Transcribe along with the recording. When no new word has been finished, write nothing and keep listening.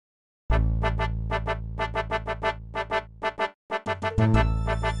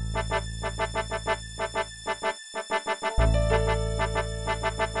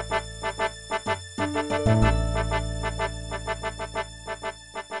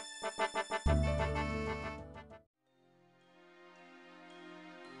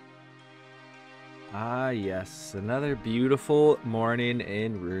Ah, yes, another beautiful morning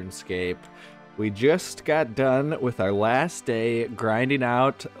in RuneScape. We just got done with our last day grinding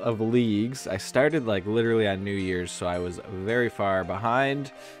out of leagues. I started like literally on New Year's, so I was very far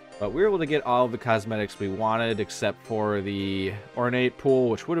behind, but we were able to get all of the cosmetics we wanted except for the ornate pool,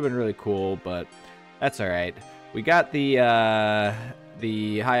 which would have been really cool, but that's all right. We got the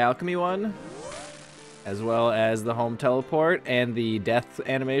high alchemy one, as well as the home teleport and the death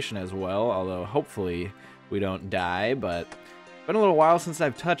animation as well, although hopefully we don't die. But it's been a little while since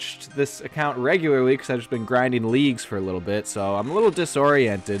I've touched this account regularly because I've just been grinding leagues for a little bit, so I'm a little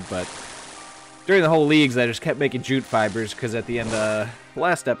disoriented. But during the whole leagues I just kept making jute fibers because at the end of the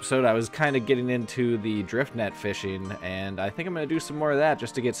last episode I was kind of getting into the drift net fishing, and I think I'm going to do some more of that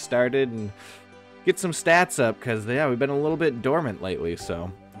just to get started and get some stats up because yeah, we've been a little bit dormant lately,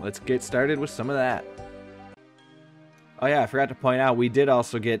 so let's get started with some of that. Oh yeah, I forgot to point out, we did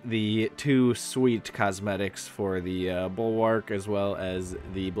also get the 2 sweet cosmetics for the bulwark as well as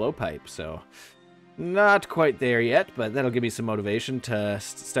the blowpipe, so not quite there yet, but that'll give me some motivation to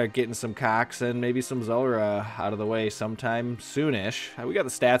start getting some cocks and maybe some Zulrah out of the way sometime soonish. We got the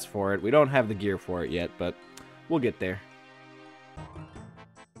stats for it. We don't have the gear for it yet, but we'll get there.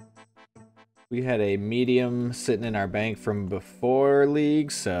 We had a medium sitting in our bank from before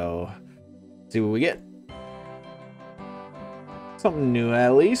league, so let's see what we get. Something new,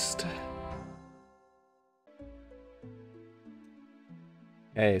 at least.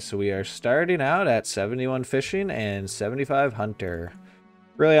 Okay, so we are starting out at 71 fishing and 75 hunter.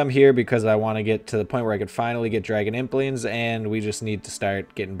 Really, I'm here because I want to get to the point where I could finally get dragon implings, and we just need to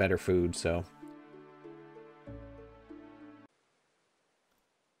start getting better food, so.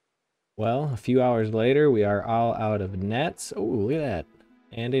 Well, a few hours later, we are all out of nets. Oh, look at that.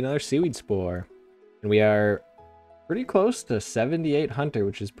 And another seaweed spore. And we are pretty close to 78 hunter,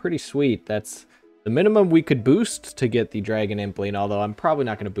 which is pretty sweet. That's the minimum we could boost to get the dragon impling, although I'm probably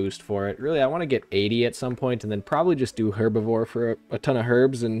not going to boost for it. Really, I want to get 80 at some point and then probably just do herbivore for a ton of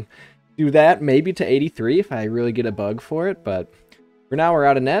herbs and do that maybe to 83 if I really get a bug for it. But for now, we're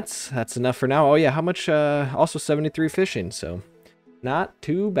out of nets. That's enough for now. Oh yeah, how much? Also 73 fishing, so not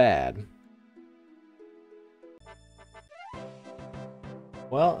too bad.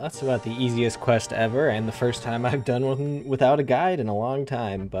 Well, that's about the easiest quest ever, and the first time I've done one without a guide in a long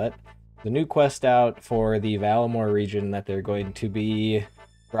time, but the new quest out for the Valimor region that they're going to be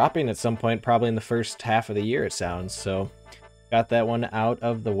dropping at some point, probably in the first half of the year, it sounds, so got that one out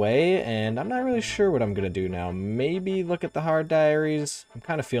of the way, and I'm not really sure what I'm going to do now. Maybe look at the hard diaries? I'm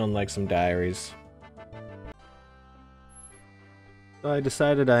kind of feeling like some diaries. So I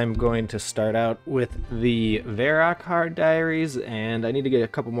decided I'm going to start out with the Varrock Hard Diaries, and I need to get a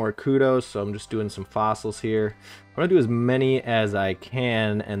couple more kudos, so I'm just doing some fossils here. I'm going to do as many as I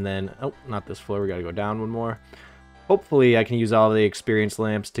can, and then, oh, not this floor, we got to go down one more. Hopefully I can use all the experience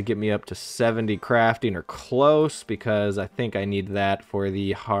lamps to get me up to 70 crafting or close, because I think I need that for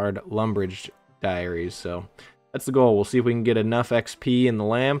the Hard Lumbridge Diaries, so that's the goal. We'll see if we can get enough XP in the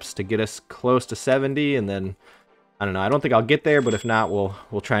lamps to get us close to 70, and then I don't know, I don't think I'll get there, but if not,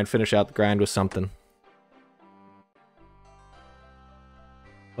 we'll try and finish out the grind with something.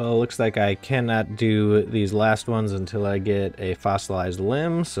 Well, it looks like I cannot do these last ones until I get a fossilized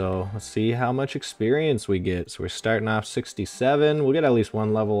limb, so let's see how much experience we get. So we're starting off 67. We'll get at least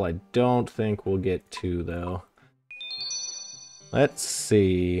 1 level. I don't think we'll get 2, though. Let's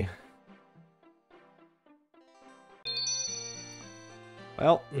see.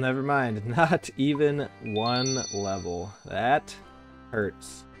 Well, never mind. Not even 1 level. That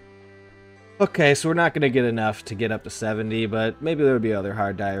hurts. Okay, so we're not going to get enough to get up to 70, but maybe there'll be other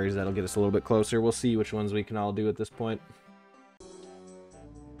hard diaries that'll get us a little bit closer. We'll see which ones we can all do at this point.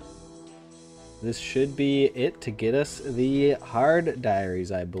 This should be it to get us the hard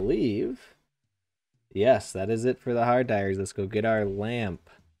diaries, I believe. Yes, that is it for the hard diaries. Let's go get our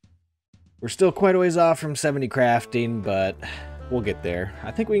lamp. We're still quite a ways off from 70 crafting, but we'll get there.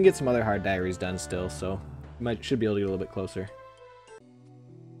 I think we can get some other hard diaries done still, so should be able to get a little bit closer.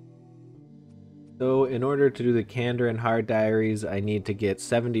 So in order to do the Candor and hard diaries, I need to get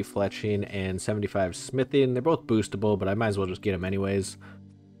 70 fletching and 75 smithing. They're both boostable, but I might as well just get them anyways.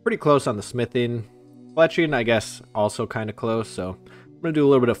 Pretty close on the smithing. Fletching, I guess, also kind of close, so I'm going to do a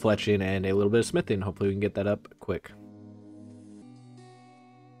little bit of fletching and a little bit of smithing. Hopefully we can get that up quick.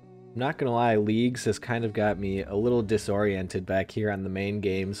 I'm not gonna lie, Leagues has kind of got me a little disoriented back here on the main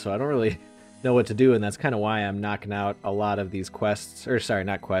game, so I don't really know what to do, and that's kind of why I'm knocking out a lot of these quests, or sorry,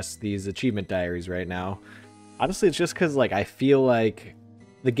 not quests, these achievement diaries right now. Honestly, it's just because, like, I feel like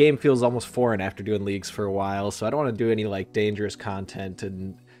the game feels almost foreign after doing Leagues for a while, so I don't want to do any, like, dangerous content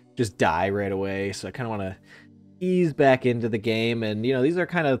and just die right away. So I kind of want to ease back into the game. And, you know, these are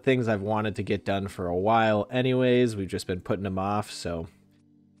kind of things I've wanted to get done for a while anyways. We've just been putting them off, so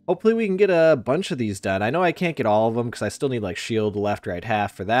hopefully we can get a bunch of these done. I know I can't get all of them because I still need like shield, left, right,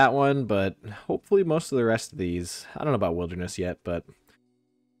 half for that one, but hopefully most of the rest of these. I don't know about wilderness yet, but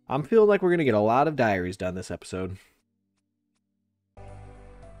I'm feeling like we're going to get a lot of diaries done this episode.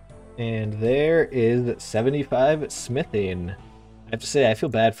 And there is 75 smithing. I have to say, I feel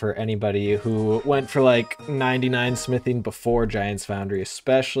bad for anybody who went for like 99 smithing before Giant's Foundry,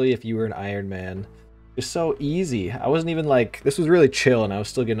 especially if you were an Iron Man. It's so easy. I wasn't even like, this was really chill, and I was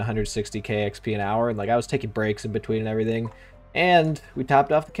still getting 160k XP an hour, and like I was taking breaks in between and everything. And we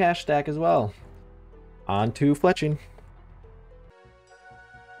topped off the cash stack as well. On to fletching.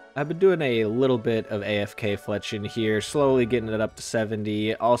 I've been doing a little bit of AFK fletching here, slowly getting it up to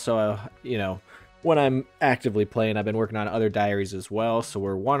 70. Also, you know, when I'm actively playing, I've been working on other diaries as well. So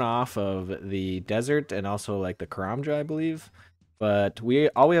we're one off of the desert and also like the Karamja, I believe. But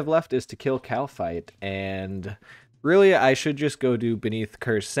all we have left is to kill Calphite, and really I should just go do Beneath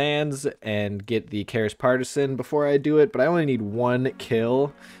Cursed Sands and get the Karis Partisan before I do it, but I only need one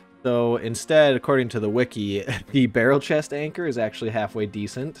kill. So instead, according to the wiki, the barrel chest anchor is actually halfway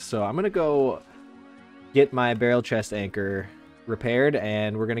decent. So I'm going to go get my barrel chest anchor repaired,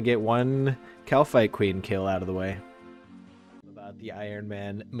 and we're going to get one Calphite Queen kill out of the way. About the Iron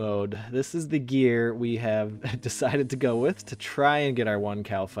Man mode. This is the gear we have decided to go with to try and get our one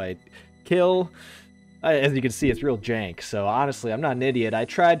Calphite kill. As you can see, it's real jank, so honestly, I'm not an idiot. I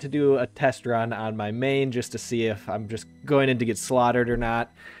tried to do a test run on my main just to see if I'm just going in to get slaughtered or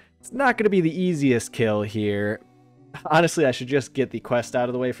not. It's not going to be the easiest kill here. Honestly, I should just get the quest out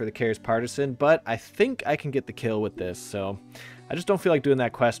of the way for the Karis Partisan, but I think I can get the kill with this, so I just don't feel like doing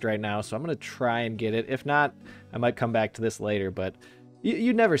that quest right now, so I'm going to try and get it. If not, I might come back to this later, but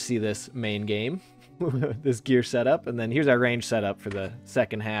you never see this main game, this gear setup, and then here's our range setup for the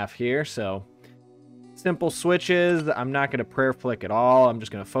second half here, so simple switches. I'm not going to prayer flick at all. I'm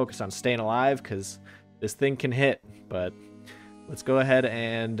just going to focus on staying alive because this thing can hit, but let's go ahead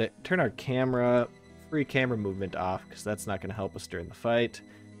and turn our camera, free camera movement off because that's not going to help us during the fight.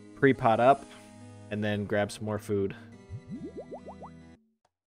 Pre-pot up, and then grab some more food.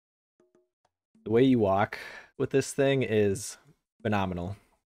 The way you walk with this thing is phenomenal.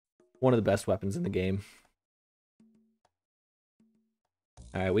 One of the best weapons in the game.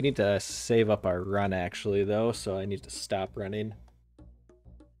 Alright, we need to save up our run actually though, so I need to stop running.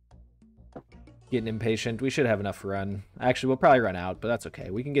 Getting impatient. We should have enough run. Actually, we'll probably run out, but that's okay.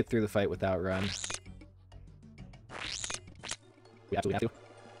 We can get through the fight without run. We absolutely have to.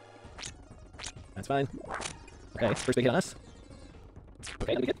 That's fine. Okay, first big hit on us.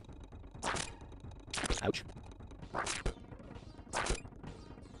 Okay, let me get. Ouch.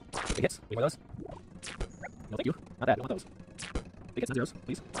 Big hits. We want those? No, thank you. Not that. I don't want those. Big hits, not zeros,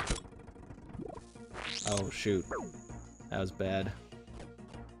 please. Oh, shoot. That was bad.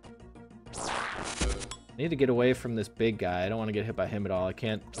 I need to get away from this big guy. I don't want to get hit by him at all. I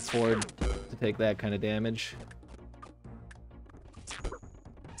can't afford to take that kind of damage.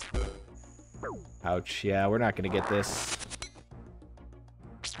 Ouch. Yeah, we're not going to get this.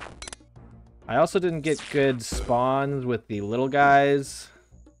 I also didn't get good spawns with the little guys.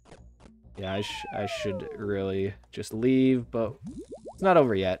 Yeah, I should really just leave, but it's not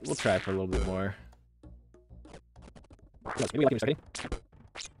over yet. We'll try for a little bit more. Maybe we like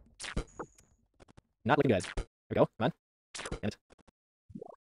not looking good. There we go. Come on. Damn it.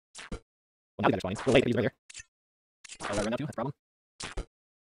 Well, now you got spawning. We're late, but he's right here. Oh, I run out too? That's a problem.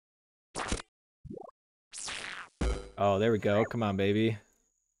 Oh, there we go. Come on, baby.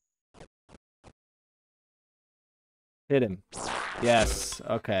 Hit him. Yes.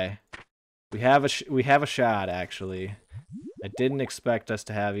 Okay. We have a shot, actually. I didn't expect us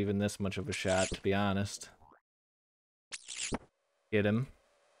to have even this much of a shot, to be honest. Get him.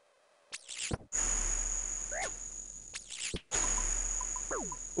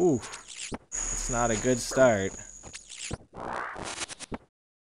 Ooh. It's not a good start.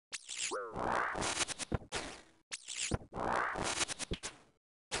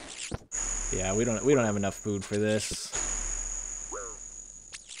 Yeah, we don't have enough food for this.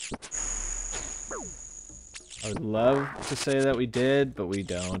 I would love to say that we did, but we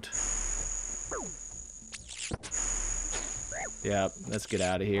don't. Yeah, let's get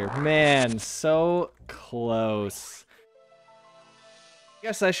out of here. Man, so close. I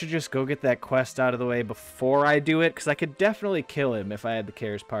guess I should just go get that quest out of the way before I do it, because I could definitely kill him if I had the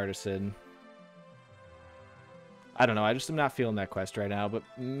Karis Partisan. I don't know, I just am not feeling that quest right now, but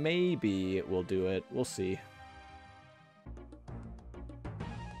maybe we'll do it. We'll see.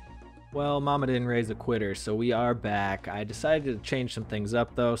 Well, Mama didn't raise a quitter, so we are back. I decided to change some things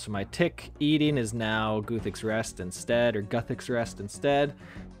up, though, so my tick eating is now Guthix Rest instead, or Guthix Rest instead.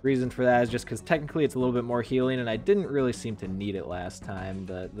 Reason for that is just because technically it's a little bit more healing, and I didn't really seem to need it last time,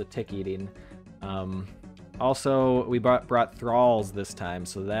 the tick eating. Also, we brought Thralls this time,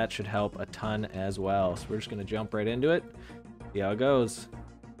 so that should help a ton as well. So we're just going to jump right into it, see how it goes.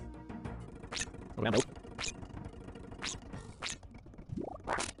 Nope.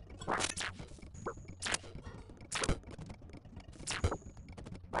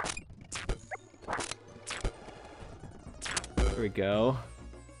 There we go.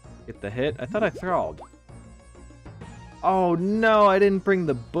 Get the hit. I thought I thralled. Oh no, I didn't bring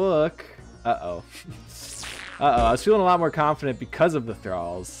the book. Uh-oh. Uh-oh, I was feeling a lot more confident because of the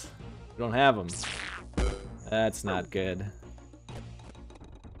thralls. We don't have them. That's not good.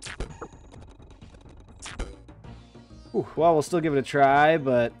 Whew, well, we'll still give it a try,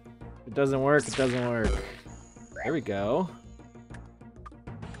 but if it doesn't work, it doesn't work. There we go.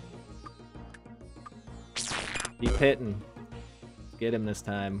 Keep hitting. Get him this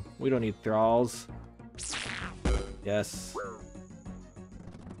time. We don't need thralls. Yes.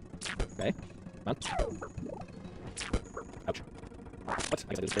 Okay. Come on. Ouch. What? I guess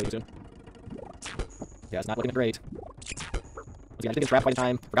I did this fairly soon. Yeah, it's not looking great. Once again, I didn't get trapped by the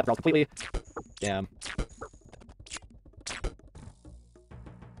time. Forgot thralls completely. Damn.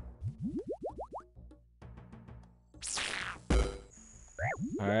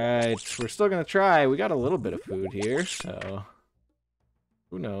 Alright, we're still gonna try. We got a little bit of food here, so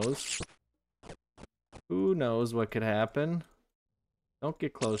who knows? Who knows what could happen? Don't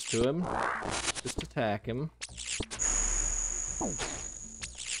get close to him. Just attack him.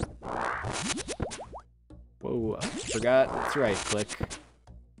 Whoa, I forgot. That's right, click.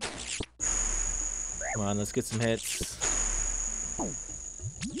 Come on, let's get some hits.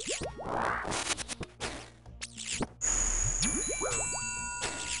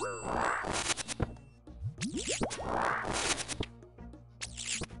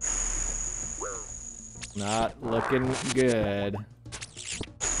 Not looking good.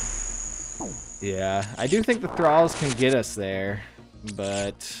 Yeah, I do think the thralls can get us there,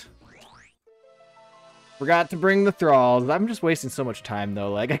 but forgot to bring the thralls. I'm just wasting so much time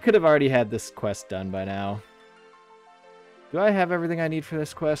though. Like, I could have already had this quest done by now. Do I have everything I need for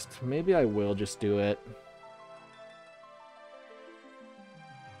this quest? Maybe I will just do it.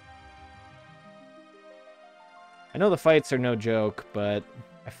 I know the fights are no joke, but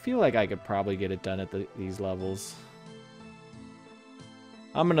I feel like I could probably get it done at these levels.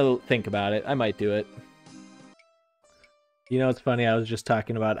 I'm gonna think about it. I might do it. You know, it's funny, I was just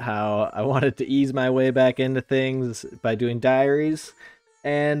talking about how I wanted to ease my way back into things by doing diaries,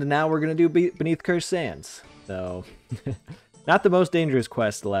 and now we're gonna do Beneath Cursed Sands. So, not the most dangerous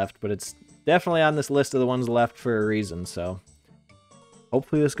quest left, but it's definitely on this list of the ones left for a reason, so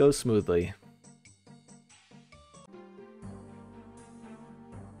hopefully this goes smoothly.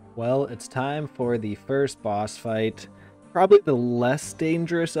 Well, it's time for the first boss fight. Probably the less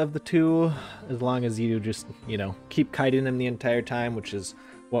dangerous of the two, as long as you just, you know, keep kiting them the entire time, which is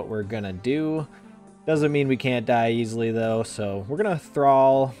what we're gonna do. Doesn't mean we can't die easily though, so we're gonna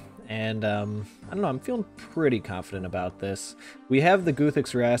thrall, and I don't know, I'm feeling pretty confident about this. We have the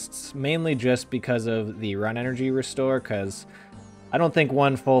Guthix Rests, mainly just because of the run energy restore, because I don't think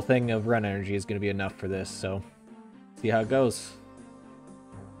one full thing of run energy is gonna be enough for this, so see how it goes.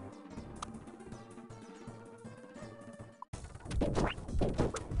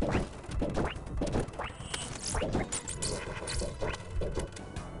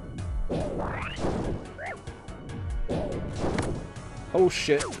 Oh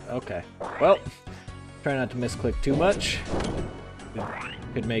shit, okay. Well, try not to misclick too much.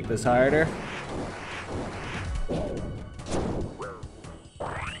 Could make this harder.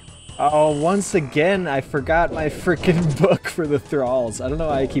 Oh, once again, I forgot my freaking book for the thralls. I don't know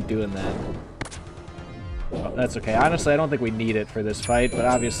why I keep doing that. Oh, that's okay. Honestly, I don't think we need it for this fight, but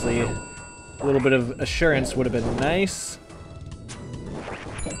obviously a little bit of assurance would have been nice.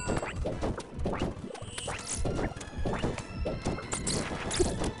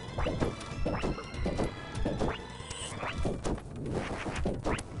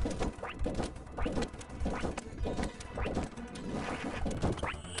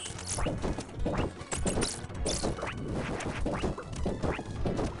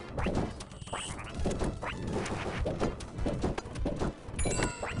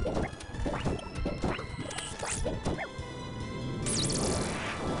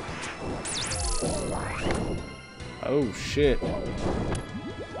 Oh shit.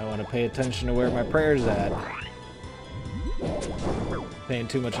 I want to pay attention to where my prayer's at. Paying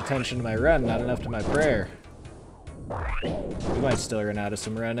too much attention to my run, not enough to my prayer. We might still run out of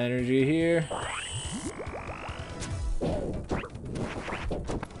some run energy here.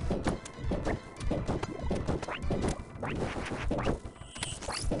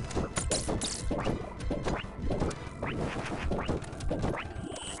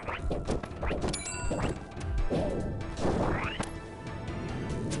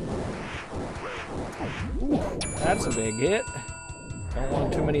 Ooh, that's a big hit. Don't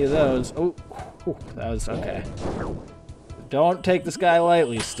want too many of those. Oh, that was okay. Don't take this guy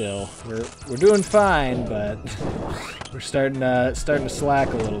lightly still. We're doing fine, but we're starting to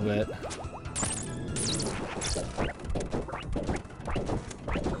slack a little bit.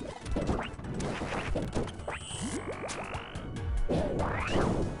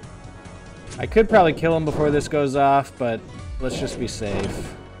 I could probably kill him before this goes off, but let's just be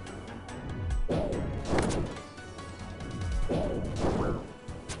safe.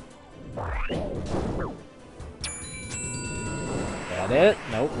 That it?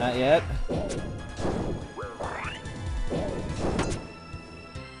 Nope, not yet.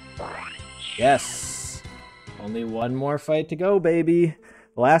 Yes! Only one more fight to go, baby.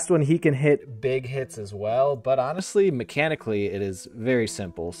 The last one, he can hit big hits as well, but honestly, mechanically, it is very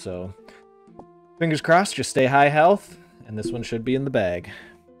simple, so fingers crossed, just stay high health, and this one should be in the bag.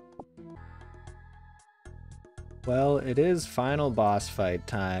 Well, it is final boss fight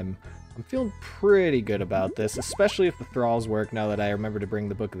time. I'm feeling pretty good about this, especially if the thralls work now that I remember to bring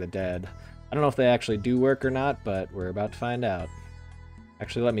the Book of the Dead. I don't know if they actually do work or not, but we're about to find out.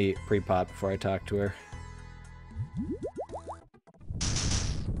 Actually, let me pre-pop before I talk to her.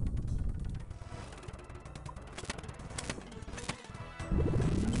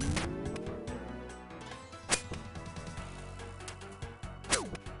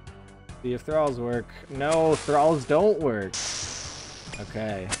 See if thralls work. No, thralls don't work.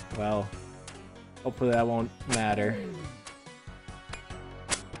 Okay, well, hopefully that won't matter.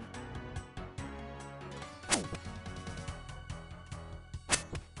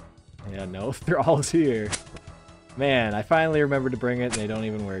 Yeah, no thralls here. Man, I finally remembered to bring it and they don't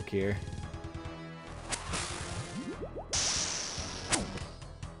even work here. At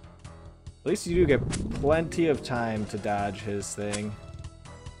least you do get plenty of time to dodge his thing.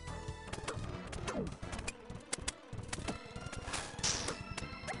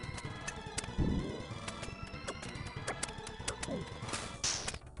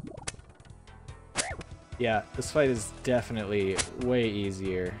 Yeah, this fight is definitely way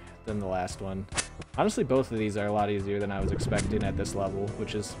easier than the last one. Honestly, both of these are a lot easier than I was expecting at this level,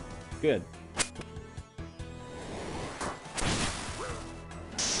 which is good.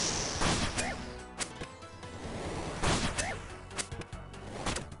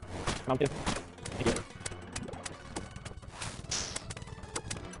 Thank you.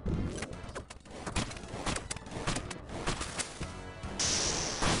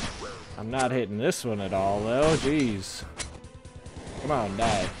 I'm not hitting this one at all, though. Jeez. Come on,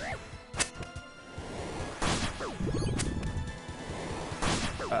 die.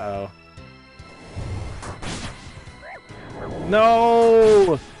 Uh-oh.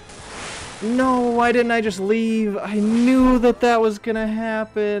 No! No, why didn't I just leave? I knew that that was gonna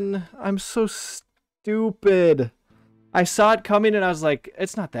happen. I'm so stupid. I saw it coming and I was like,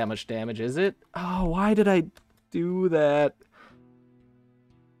 it's not that much damage, is it? Oh, why did I do that?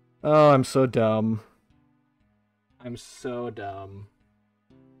 Oh, I'm so dumb. I'm so dumb.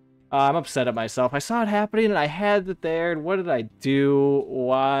 I'm upset at myself. I saw it happening and I had it there. And what did I do?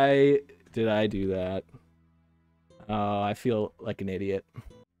 Why did I do that? Oh, I feel like an idiot.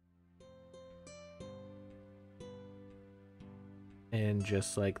 And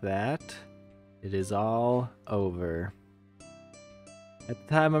just like that, it is all over. At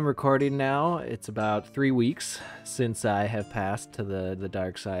the time I'm recording now, it's about 3 weeks since I have passed to the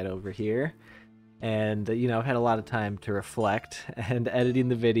dark side over here. And, you know, I've had a lot of time to reflect, and editing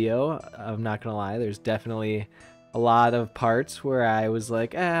the video, I'm not gonna lie, there's definitely a lot of parts where I was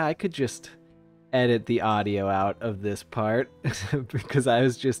like, I could just edit the audio out of this part, because I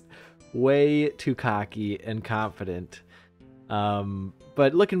was just way too cocky and confident.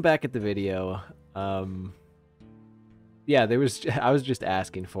 But looking back at the video, yeah, I was just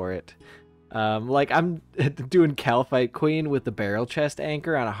asking for it. Like, I'm doing Calphite Queen with the barrel chest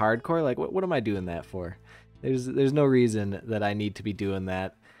anchor on a hardcore. Like, what am I doing that for? There's no reason that I need to be doing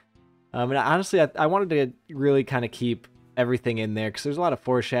that. And honestly, I wanted to really kind of keep everything in there, because there's a lot of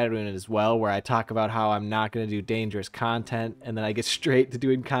foreshadowing as well, where I talk about how I'm not going to do dangerous content, and then I get straight to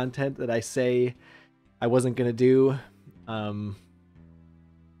doing content that I say I wasn't going to do.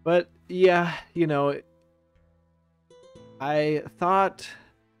 But yeah, you know, I thought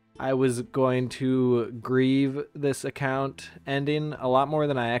I was going to grieve this account ending a lot more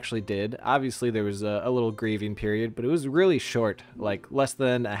than I actually did. Obviously, there was a little grieving period, but it was really short, like less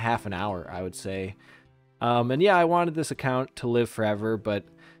than a half an hour, I would say. And yeah, I wanted this account to live forever, but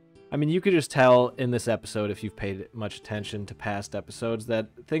I mean, you could just tell in this episode, if you've paid much attention to past episodes, that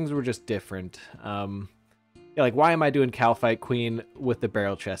things were just different. Yeah, like, why am I doing Calfight Queen with the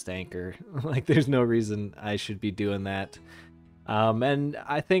barrel chest anchor? Like, there's no reason I should be doing that. And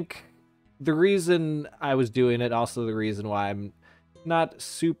I think the reason I was doing it, also the reason why I'm not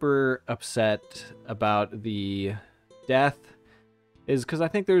super upset about the death, is because I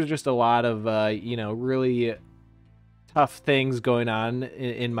think there's just a lot of, really tough things going on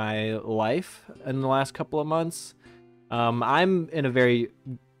in my life in the last couple of months. I'm in a very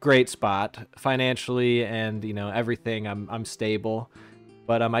great spot financially, and everything. I'm stable,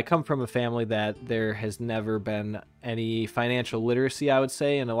 but I come from a family that there has never been any financial literacy, I would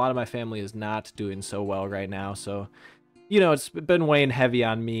say, and a lot of my family is not doing so well right now. So it's been weighing heavy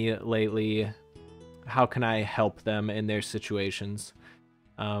on me lately. How can I help them in their situations?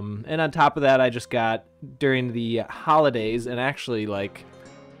 And on top of that, I just got, during the holidays, and actually like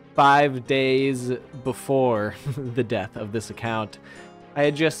 5 days before the death of this account, I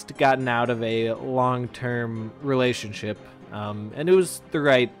had just gotten out of a long-term relationship, and it was the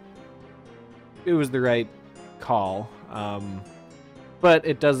right call, but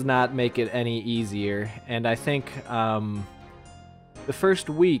it does not make it any easier. And I think the first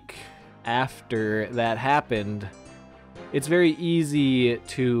week after that happened, it's very easy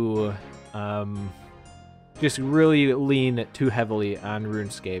to just really lean too heavily on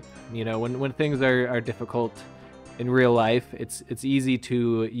RuneScape. When things are difficult in real life, it's easy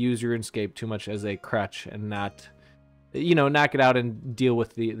to use RuneScape too much as a crutch and not get out and deal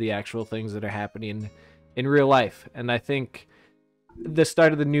with the actual things that are happening in real life. And I think the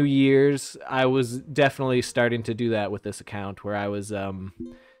start of the New Year's, I was definitely starting to do that with this account, where I was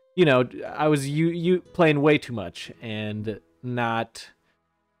I was playing way too much and not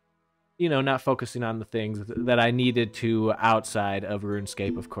focusing on the things that I needed to outside of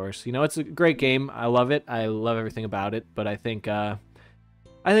RuneScape, of course. It's a great game. I love it. I love everything about it. But I think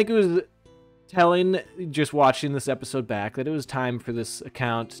it was telling, just watching this episode back, that it was time for this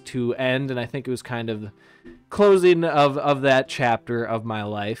account to end. And I think it was kind of closing of that chapter of my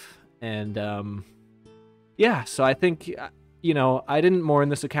life. And yeah, so I think I didn't mourn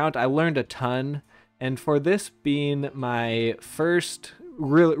this account. I learned a ton. And for this being my first,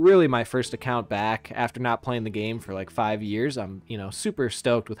 really my first account back after not playing the game for like 5 years, I'm, super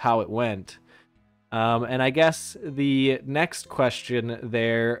stoked with how it went. And I guess the next question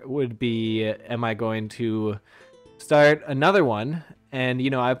there would be, am I going to start another one? And,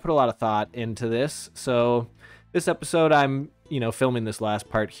 I put a lot of thought into this. So this episode, I'm, filming this last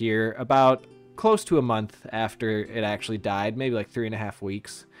part here about close to a month after it actually died, maybe like 3.5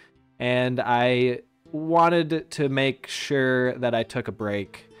 weeks. And I wanted to make sure that I took a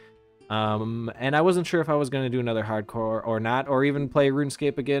break. And I wasn't sure if I was going to do another hardcore or not, or even play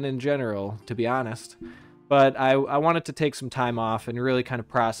RuneScape again in general, to be honest. But I wanted to take some time off and really kind of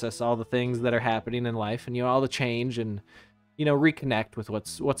process all the things that are happening in life, and all the change, and reconnect with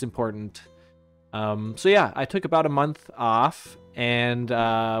what's important. So yeah, I took about a month off, and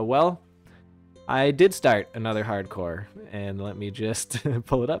well, I did start another hardcore, and let me just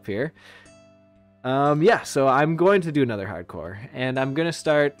pull it up here. Yeah, so I'm going to do another hardcore, and I'm going to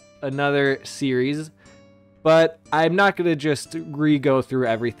start another series, but I'm not going to just re-go through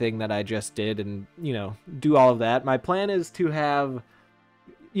everything that I just did and, do all of that. My plan is to have,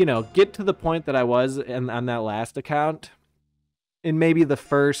 get to the point that I was on that last account in maybe the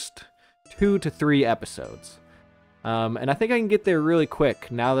first 2 to 3 episodes. And I think I can get there really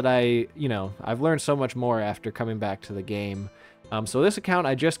quick now that I've learned so much more after coming back to the game. So this account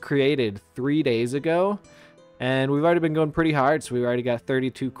I just created 3 days ago, and we've already been going pretty hard, so we've already got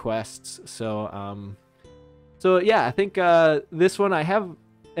 32 quests. So yeah, I think this one, I have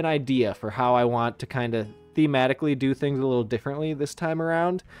an idea for how I want to kind of thematically do things a little differently this time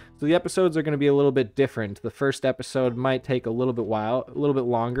around. So the episodes are going to be a little bit different. The first episode might take a little bit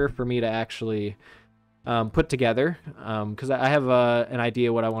longer for me to actually put together, because I have an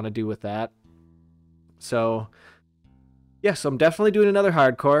idea what I want to do with that. So yeah, so I'm definitely doing another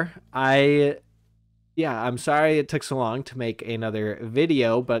hardcore. I'm sorry it took so long to make another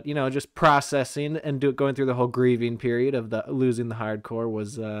video, but just processing and going through the whole grieving period of losing the hardcore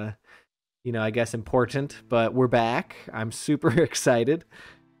was I guess important. But we're back. I'm super excited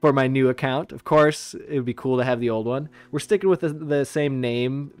for my new account. Of course, it would be cool to have the old one. We're sticking with the same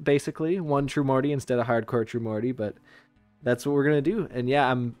name, basically, One True Morty instead of Hardcore True Morty, but that's what we're gonna do. And yeah,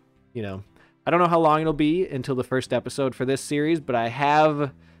 I don't know how long it'll be until the first episode for this series, but I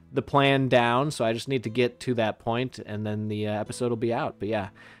have the plan down, so I just need to get to that point, and then the episode will be out. But yeah,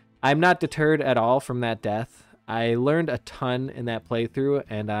 I'm not deterred at all from that death. I learned a ton in that playthrough,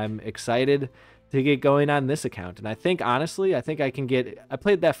 and I'm excited to get going on this account. And I think, honestly, I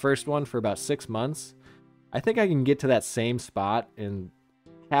played that first one for about 6 months. I think I can get to that same spot in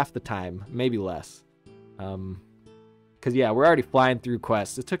half the time, maybe less. Because, yeah, we're already flying through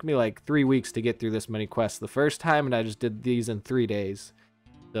quests. It took me like 3 weeks to get through this many quests the first time, and I just did these in 3 days.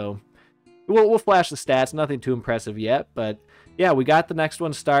 So we'll flash the stats. Nothing too impressive yet, but yeah, we got the next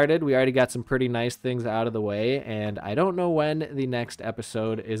one started. We already got some pretty nice things out of the way, and I don't know when the next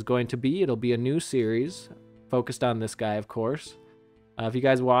episode is going to be. It'll be a new series focused on this guy, of course. If you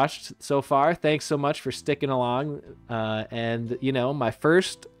guys watched so far, thanks so much for sticking along. And, my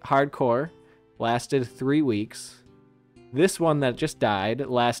first hardcore lasted 3 weeks. This one that just died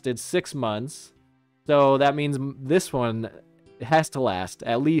lasted 6 months. So that means this one has to last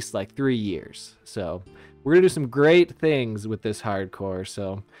at least like 3 years. So we're going to do some great things with this hardcore.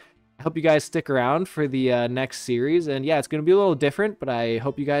 So I hope you guys stick around for the next series. And yeah, it's going to be a little different, but I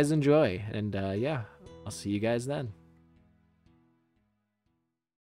hope you guys enjoy. And yeah, I'll see you guys then.